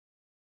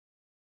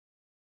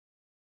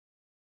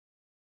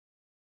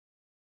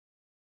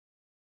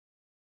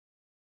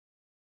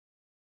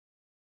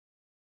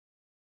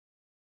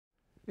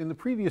In the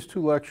previous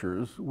two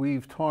lectures,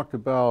 we've talked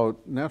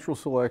about natural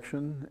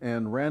selection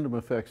and random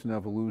effects in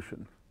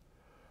evolution.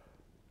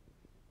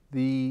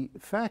 The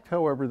fact,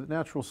 however, that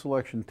natural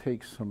selection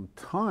takes some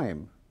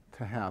time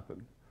to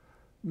happen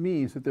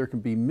means that there can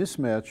be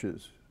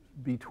mismatches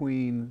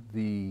between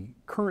the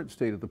current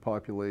state of the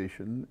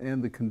population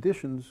and the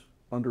conditions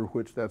under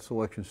which that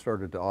selection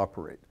started to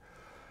operate.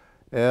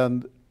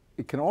 And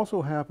it can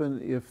also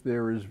happen if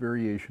there is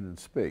variation in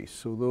space.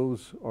 So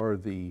those are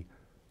the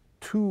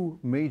two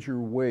major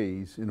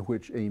ways in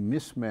which a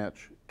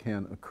mismatch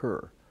can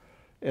occur.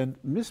 And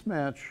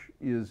mismatch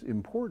is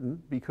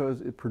important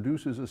because it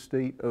produces a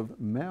state of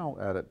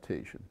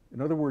maladaptation. In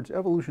other words,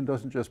 evolution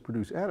doesn't just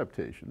produce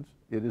adaptations,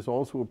 it is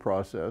also a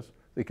process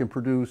that can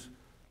produce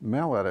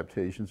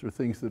maladaptations, or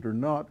things that are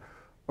not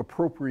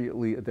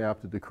appropriately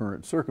adapted to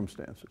current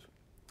circumstances.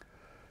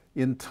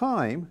 In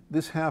time,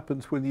 this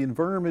happens when the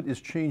environment is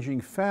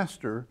changing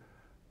faster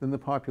than the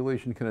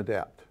population can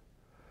adapt.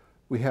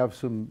 We have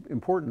some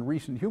important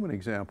recent human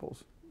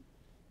examples.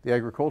 The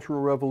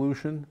agricultural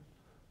revolution,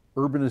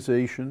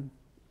 urbanization,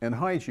 and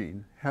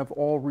hygiene have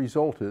all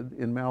resulted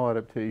in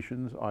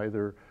maladaptations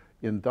either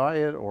in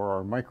diet or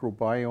our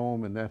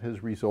microbiome, and that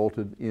has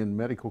resulted in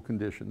medical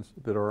conditions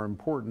that are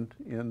important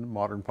in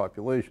modern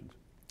populations.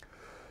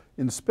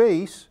 In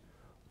space,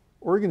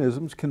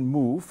 organisms can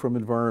move from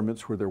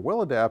environments where they're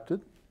well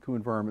adapted to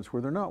environments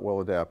where they're not well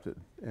adapted.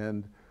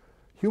 And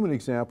human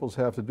examples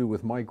have to do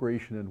with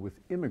migration and with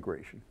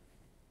immigration.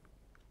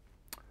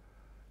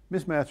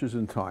 Mismatches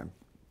in time.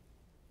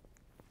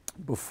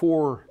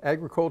 Before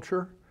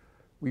agriculture,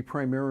 we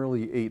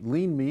primarily ate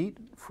lean meat,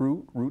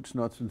 fruit, roots,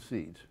 nuts, and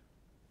seeds.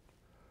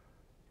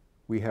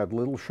 We had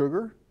little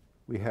sugar,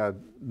 we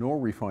had no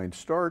refined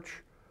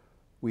starch,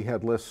 we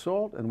had less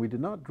salt, and we did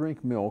not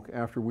drink milk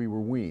after we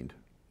were weaned.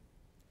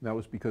 That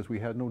was because we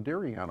had no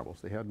dairy animals.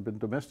 They hadn't been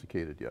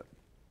domesticated yet.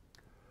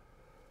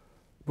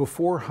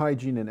 Before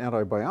hygiene and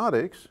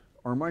antibiotics,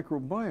 our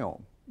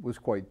microbiome was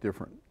quite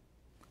different.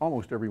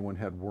 Almost everyone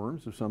had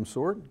worms of some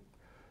sort,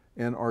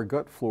 and our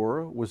gut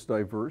flora was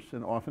diverse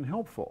and often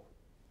helpful.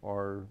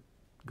 Our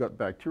gut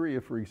bacteria,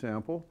 for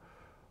example,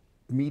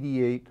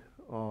 mediate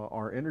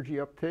our energy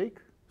uptake.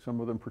 Some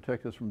of them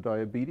protect us from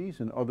diabetes,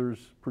 and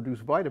others produce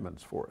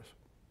vitamins for us.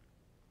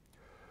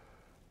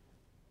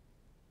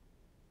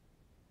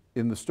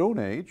 In the Stone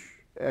Age,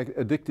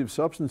 addictive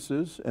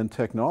substances and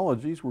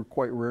technologies were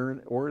quite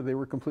rare, or they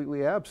were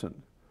completely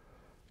absent.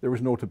 There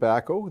was no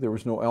tobacco, there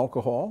was no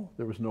alcohol,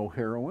 there was no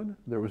heroin,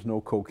 there was no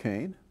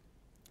cocaine,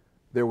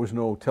 there was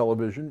no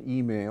television,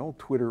 email,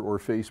 Twitter, or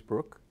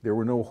Facebook. There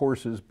were no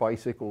horses,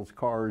 bicycles,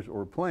 cars,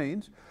 or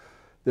planes.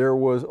 There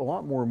was a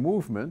lot more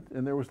movement,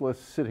 and there was less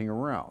sitting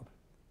around.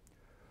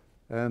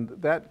 And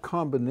that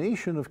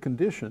combination of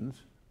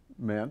conditions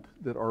meant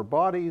that our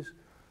bodies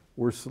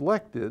were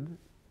selected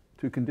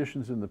to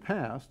conditions in the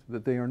past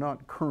that they are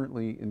not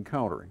currently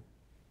encountering.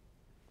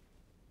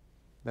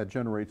 That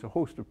generates a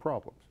host of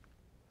problems.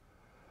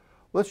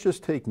 Let's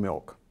just take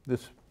milk.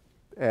 This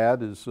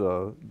ad is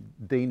a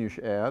Danish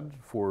ad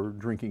for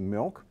drinking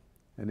milk.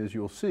 And as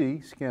you'll see,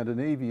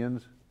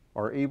 Scandinavians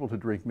are able to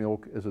drink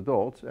milk as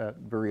adults at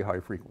very high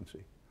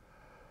frequency.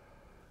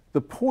 The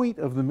point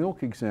of the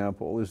milk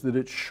example is that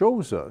it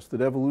shows us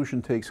that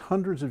evolution takes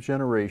hundreds of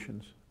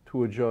generations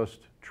to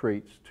adjust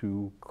traits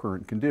to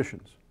current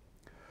conditions.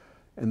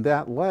 And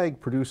that lag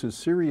produces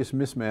serious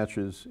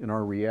mismatches in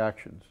our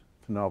reactions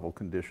to novel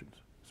conditions.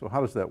 So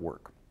how does that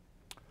work?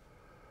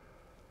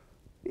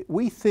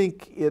 We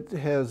think it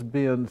has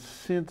been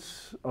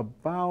since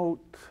about,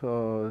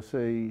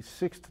 say,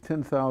 6,000 to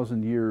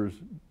 10,000 years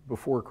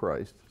before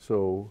Christ,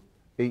 so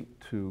 8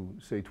 to,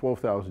 say,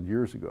 12,000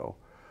 years ago,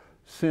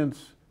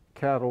 since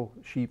cattle,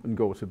 sheep, and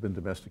goats have been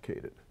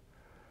domesticated.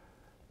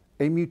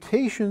 A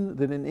mutation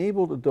that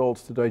enabled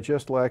adults to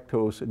digest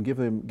lactose and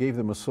gave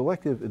them a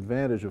selective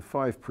advantage of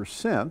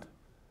 5%,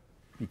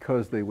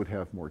 because they would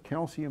have more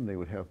calcium, they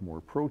would have more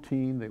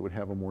protein, they would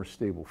have a more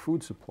stable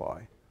food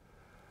supply.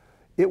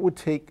 It would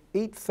take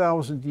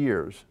 8,000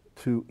 years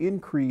to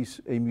increase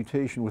a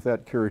mutation with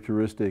that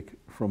characteristic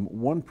from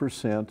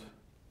 1%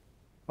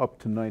 up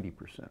to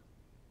 90%.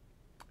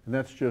 And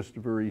that's just a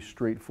very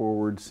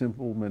straightforward,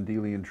 simple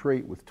Mendelian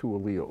trait with two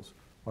alleles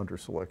under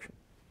selection.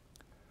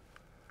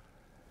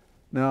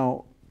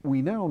 Now,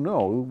 we now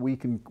know we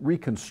can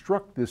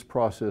reconstruct this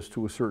process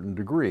to a certain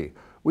degree.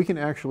 We can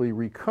actually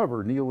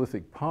recover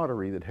Neolithic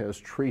pottery that has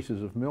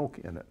traces of milk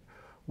in it.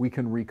 We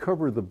can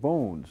recover the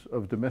bones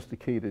of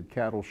domesticated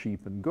cattle,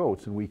 sheep, and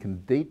goats, and we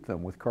can date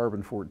them with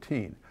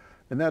carbon-14.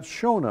 And that's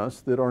shown us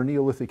that our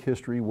Neolithic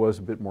history was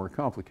a bit more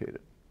complicated.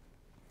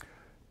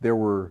 There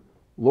were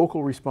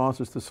local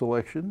responses to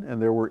selection, and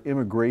there were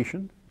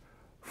immigration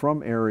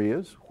from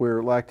areas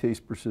where lactase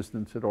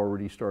persistence had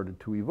already started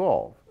to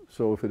evolve.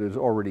 So if it has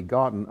already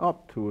gotten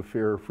up to a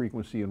fair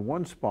frequency in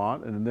one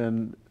spot, and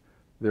then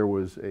there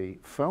was a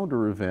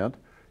founder event,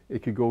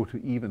 it could go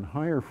to even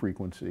higher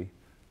frequency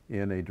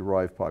in a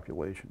derived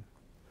population.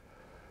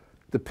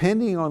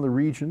 Depending on the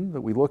region that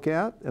we look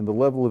at and the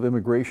level of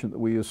immigration that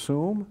we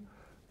assume,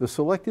 the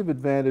selective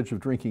advantage of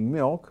drinking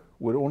milk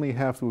would only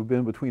have to have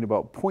been between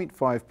about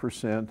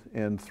 0.5%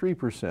 and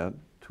 3%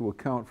 to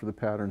account for the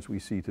patterns we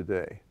see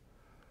today.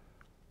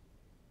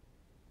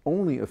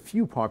 Only a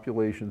few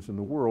populations in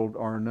the world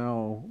are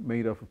now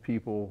made up of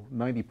people,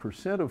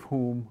 90% of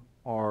whom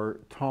are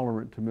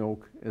tolerant to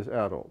milk as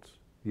adults.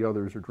 The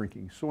others are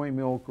drinking soy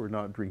milk or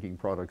not drinking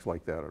products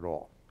like that at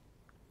all.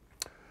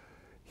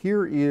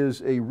 Here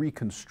is a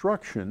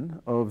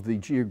reconstruction of the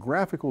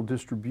geographical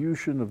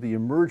distribution of the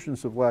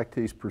emergence of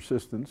lactase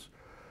persistence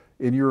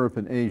in Europe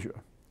and Asia.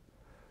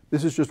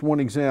 This is just one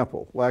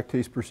example.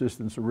 Lactase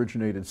persistence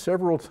originated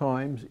several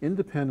times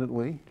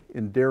independently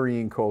in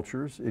dairying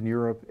cultures in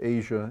Europe,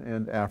 Asia,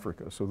 and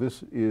Africa. So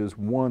this is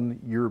one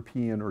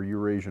European or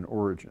Eurasian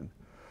origin.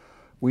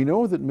 We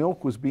know that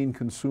milk was being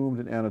consumed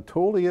in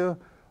Anatolia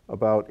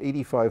about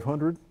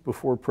 8,500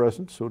 before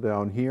present, so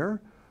down here,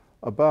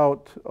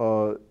 about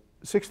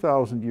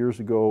 6,000 years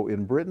ago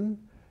in Britain,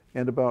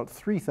 and about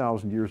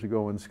 3,000 years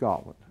ago in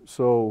Scotland.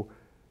 So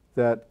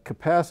that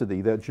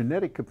capacity, that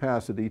genetic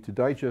capacity to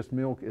digest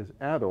milk as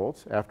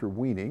adults after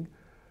weaning,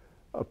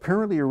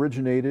 apparently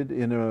originated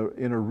in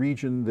a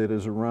region that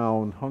is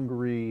around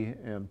Hungary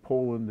and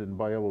Poland and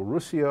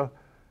Byelorusia,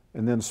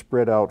 and then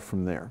spread out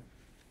from there.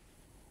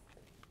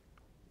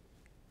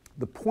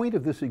 The point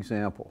of this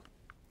example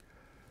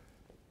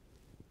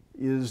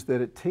is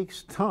that it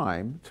takes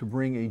time to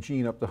bring a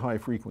gene up to high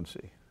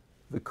frequency.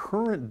 The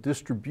current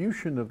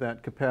distribution of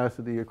that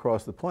capacity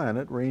across the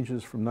planet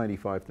ranges from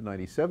 95 to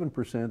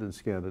 97% in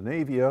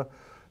Scandinavia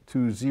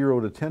to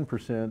 0 to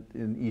 10%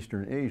 in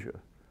Eastern Asia.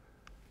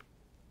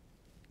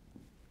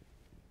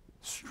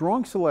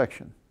 Strong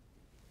selection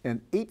and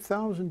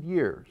 8,000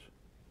 years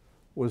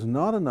was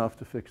not enough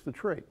to fix the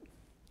trait.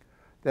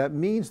 That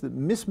means that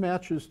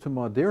mismatches to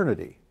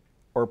modernity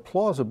are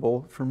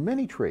plausible for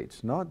many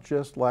traits, not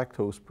just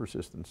lactose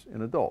persistence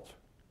in adults.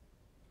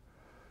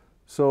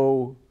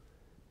 So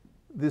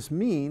this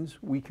means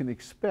we can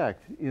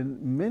expect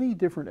in many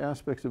different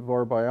aspects of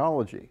our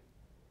biology,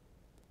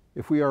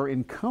 if we are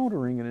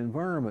encountering an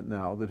environment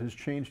now that has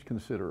changed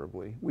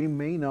considerably, we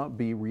may not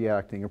be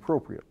reacting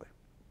appropriately.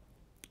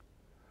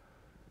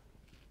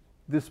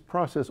 This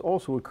process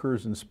also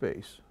occurs in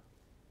space.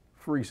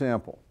 For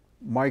example,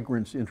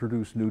 migrants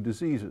introduce new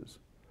diseases.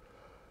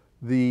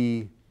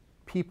 The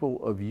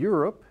people of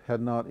Europe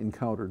had not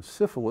encountered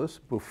syphilis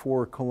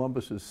before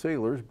Columbus's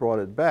sailors brought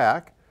it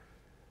back.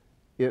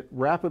 It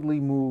rapidly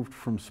moved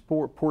from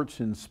ports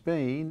in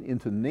Spain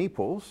into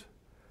Naples.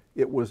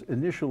 It was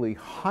initially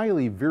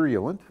highly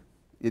virulent.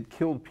 It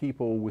killed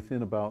people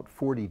within about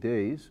 40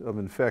 days of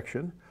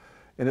infection,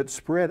 and it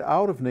spread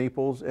out of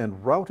Naples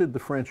and routed the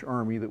French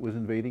army that was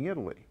invading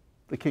Italy.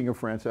 The King of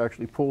France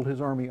actually pulled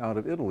his army out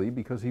of Italy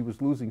because he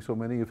was losing so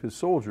many of his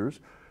soldiers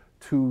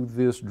to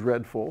this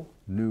dreadful,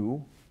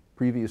 new,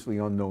 previously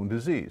unknown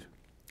disease.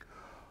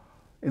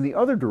 In the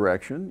other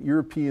direction,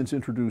 Europeans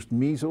introduced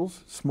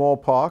measles,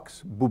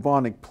 smallpox,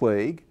 bubonic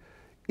plague,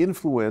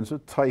 influenza,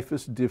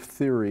 typhus,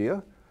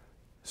 diphtheria,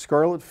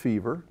 scarlet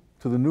fever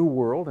to the New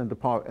World and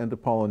to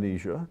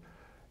Polynesia,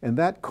 and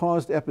that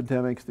caused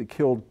epidemics that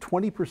killed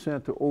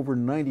 20% to over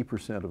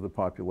 90% of the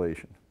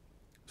population.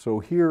 So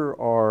here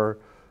are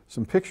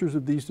some pictures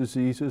of these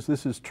diseases.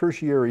 This is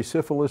tertiary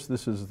syphilis.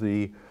 This is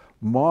the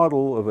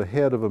model of a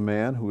head of a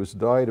man who has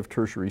died of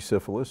tertiary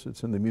syphilis.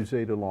 It's in the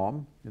Musée de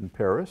l'Homme in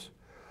Paris.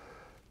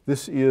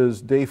 This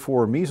is day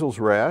 4 measles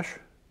rash,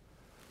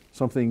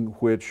 something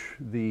which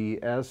the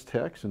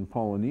Aztecs and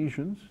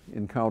Polynesians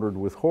encountered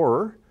with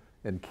horror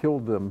and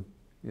killed them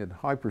in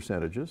high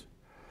percentages.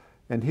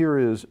 And here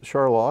is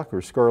Charlock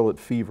or scarlet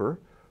fever,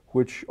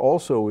 which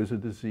also is a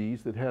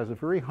disease that has a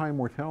very high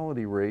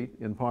mortality rate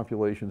in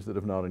populations that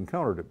have not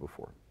encountered it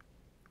before.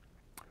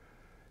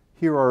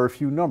 Here are a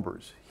few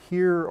numbers.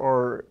 Here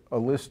are a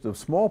list of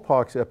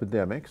smallpox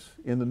epidemics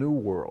in the New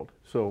World.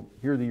 So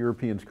here the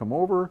Europeans come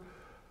over.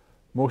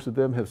 Most of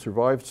them have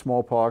survived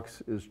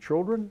smallpox as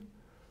children.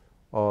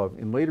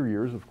 In later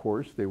years, of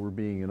course, they were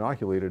being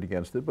inoculated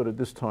against it, but at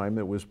this time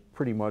it was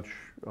pretty much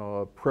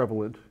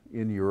prevalent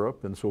in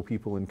Europe, and so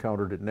people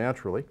encountered it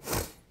naturally.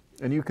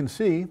 And you can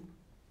see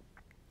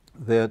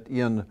that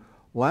in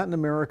Latin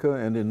America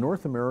and in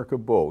North America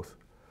both,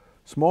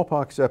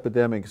 smallpox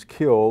epidemics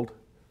killed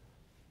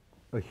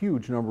a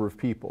huge number of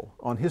people.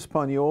 On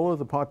Hispaniola,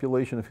 the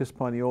population of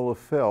Hispaniola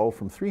fell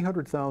from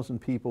 300,000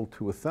 people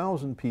to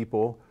 1,000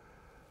 people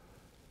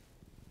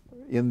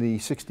in the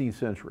 16th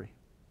century.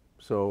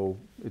 So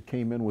it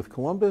came in with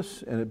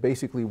Columbus, and it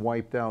basically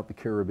wiped out the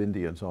Carib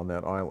Indians on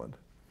that island.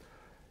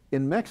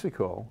 In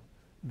Mexico,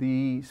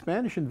 the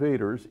Spanish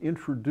invaders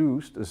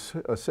introduced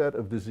a set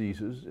of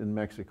diseases in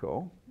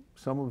Mexico.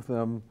 Some of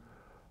them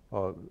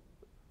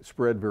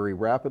spread very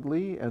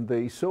rapidly, and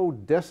they so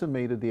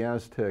decimated the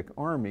Aztec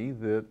army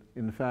that,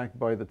 in fact,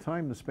 by the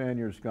time the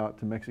Spaniards got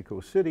to Mexico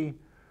City,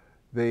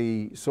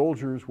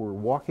 soldiers were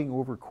walking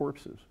over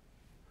corpses.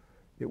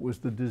 It was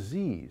the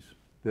disease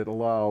that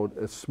allowed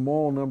a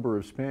small number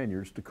of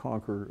Spaniards to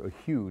conquer a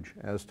huge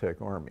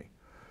Aztec army,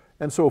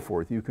 and so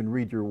forth. You can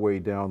read your way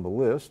down the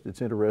list.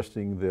 It's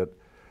interesting that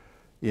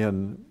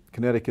In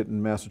Connecticut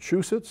and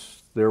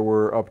Massachusetts, there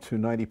were up to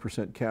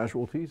 90%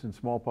 casualties in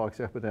smallpox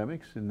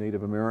epidemics in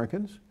Native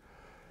Americans.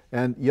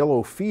 And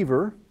yellow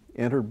fever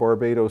entered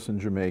Barbados and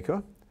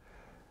Jamaica.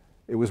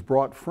 It was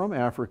brought from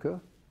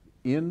Africa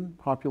in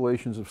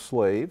populations of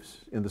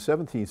slaves in the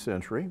 17th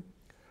century.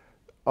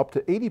 Up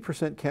to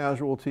 80%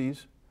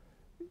 casualties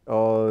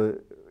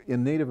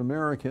in Native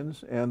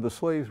Americans, and the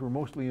slaves were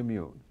mostly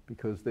immune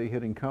because they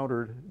had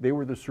encountered, they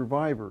were the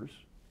survivors,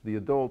 the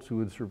adults who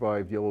had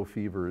survived yellow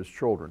fever as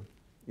children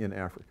in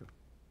Africa.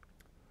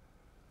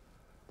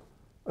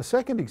 A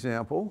second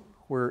example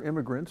where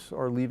immigrants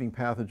are leaving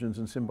pathogens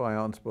and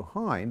symbionts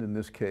behind, in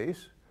this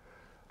case,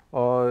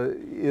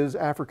 is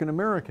African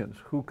Americans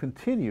who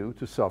continue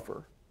to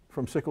suffer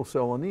from sickle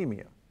cell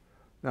anemia.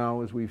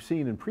 Now, as we've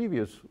seen in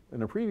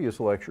a previous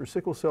lecture,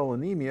 sickle cell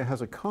anemia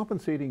has a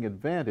compensating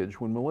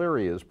advantage when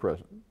malaria is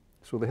present.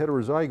 So the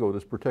heterozygote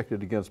is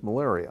protected against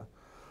malaria,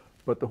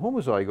 but the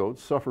homozygotes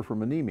suffer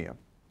from anemia.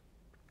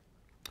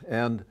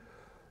 And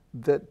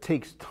that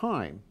takes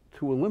time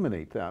to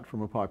eliminate that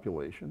from a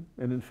population.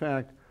 And in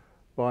fact,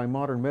 by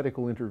modern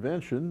medical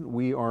intervention,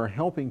 we are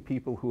helping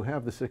people who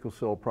have the sickle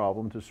cell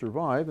problem to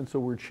survive, and so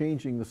we're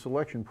changing the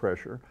selection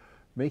pressure,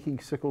 making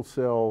sickle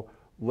cell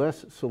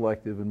less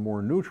selective and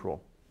more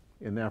neutral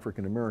in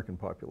African American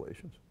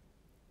populations.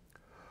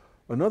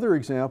 Another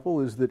example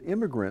is that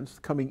immigrants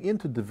coming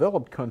into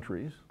developed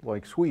countries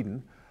like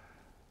Sweden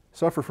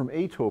suffer from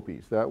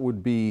atopies. That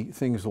would be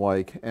things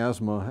like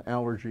asthma,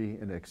 allergy,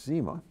 and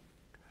eczema.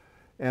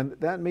 And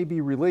that may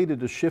be related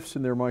to shifts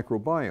in their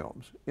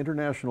microbiomes.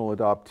 International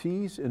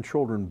adoptees and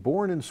children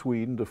born in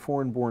Sweden to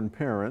foreign-born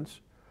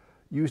parents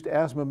used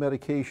asthma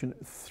medication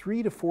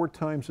 3 to 4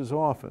 times as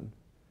often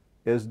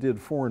as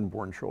did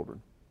foreign-born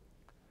children.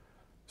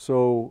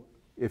 So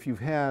if you've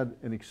had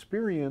an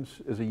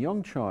experience as a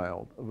young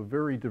child of a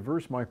very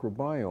diverse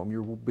microbiome,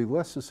 you will be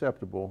less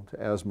susceptible to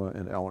asthma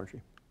and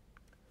allergy.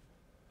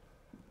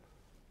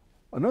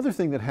 Another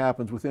thing that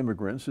happens with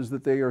immigrants is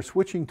that they are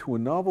switching to a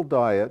novel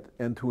diet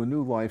and to a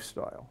new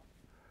lifestyle.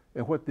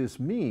 And what this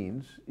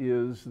means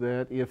is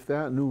that if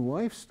that new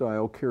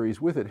lifestyle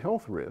carries with it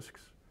health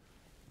risks,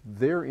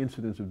 their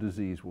incidence of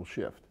disease will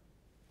shift.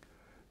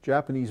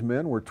 Japanese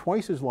men were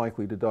twice as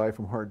likely to die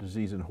from heart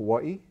disease in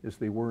Hawaii as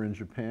they were in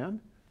Japan.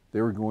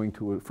 They were going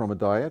from a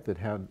diet that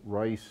had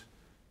rice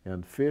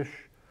and fish,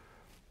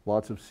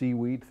 lots of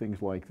seaweed,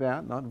 things like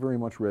that, not very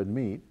much red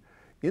meat,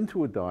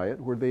 into a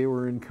diet where they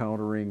were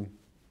encountering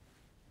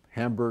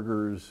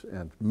hamburgers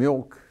and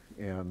milk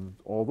and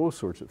all those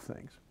sorts of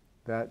things.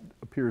 That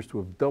appears to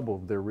have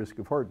doubled their risk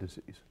of heart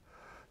disease.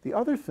 The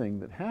other thing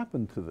that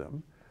happened to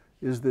them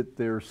is that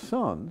their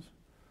sons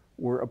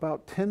were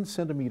about 10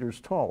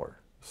 centimeters taller.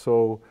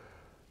 So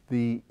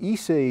the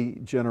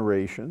Issei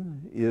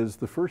generation is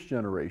the first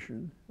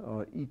generation,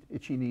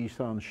 Ichi ni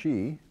san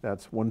shi,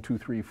 that's 1, 2,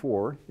 3,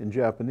 4 in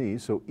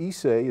Japanese. So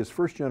Issei is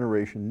first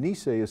generation,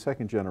 Nisei is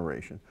second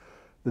generation.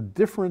 The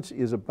difference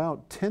is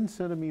about 10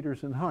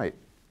 centimeters in height.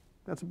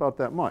 That's about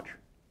that much.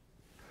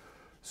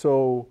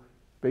 So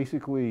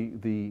basically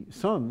the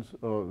sons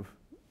of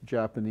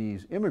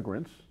Japanese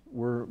immigrants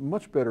were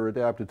much better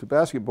adapted to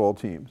basketball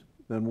teams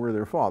than were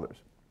their fathers.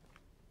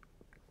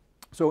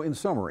 So in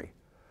summary,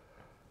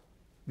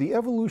 the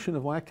evolution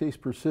of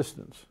lactase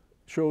persistence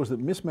shows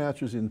that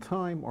mismatches in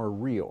time are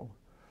real,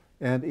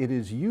 and it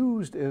is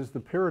used as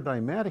the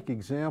paradigmatic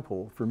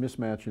example for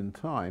mismatch in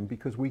time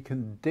because we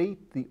can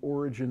date the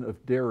origin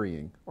of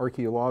dairying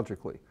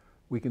archaeologically.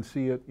 We can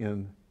see it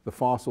in the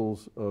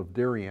fossils of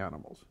dairy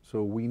animals.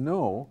 So we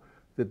know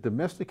that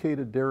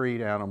domesticated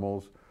dairy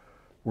animals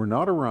were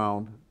not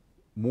around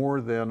more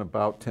than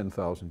about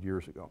 10,000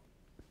 years ago.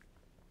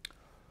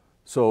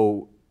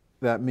 So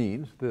that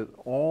means that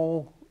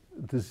all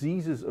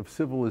diseases of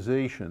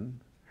civilization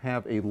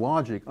have a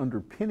logic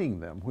underpinning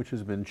them which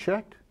has been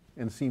checked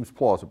and seems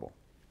plausible.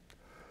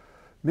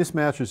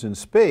 Mismatches in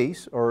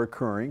space are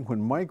occurring when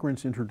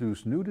migrants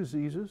introduce new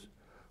diseases,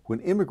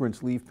 when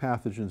immigrants leave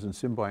pathogens and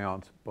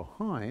symbionts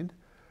behind,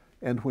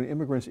 and when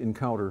immigrants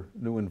encounter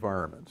new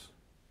environments.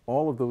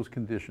 All of those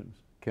conditions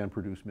can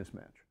produce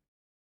mismatch.